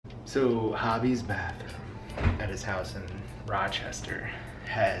So Hobby's bathroom at his house in Rochester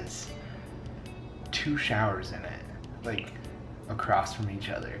has 2 showers in it, like across from each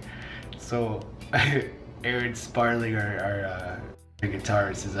other. So Aaron Sparling, our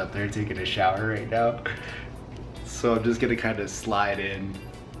guitarist, is up there taking a shower right now. So I'm just gonna kind of slide in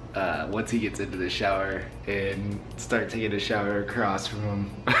once he gets into the shower and start taking a shower across from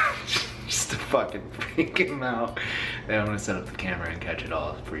him. Just to fucking freak him out. And I'm gonna set up the camera and catch it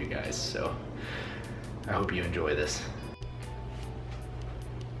all for you guys. So I hope you enjoy this.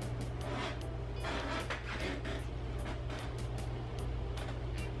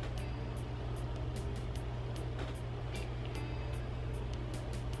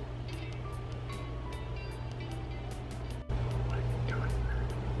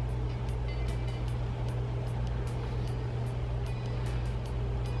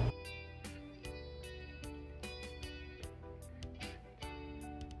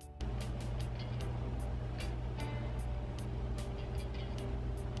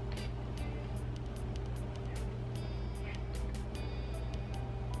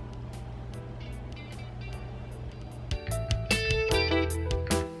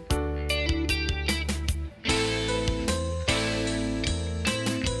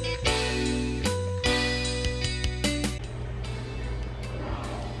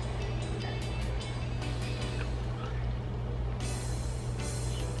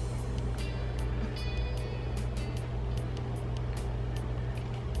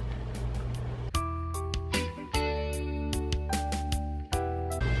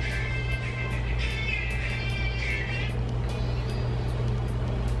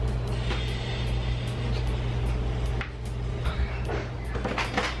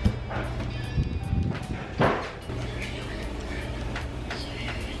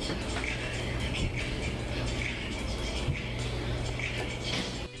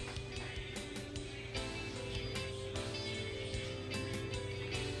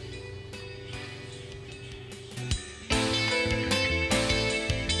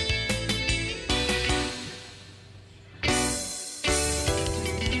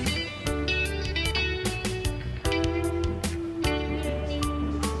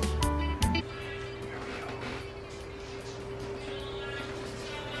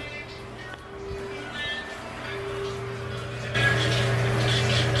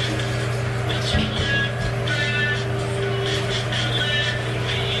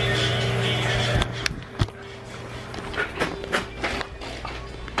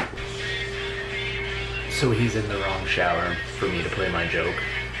 So he's in the wrong shower for me to play my joke.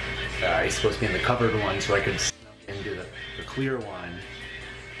 He's supposed to be in the covered one so I could sneak into the clear one.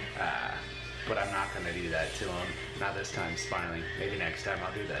 But I'm not gonna do that to him. Not this time, Sparling. Maybe next time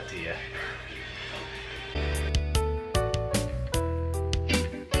I'll do that to you.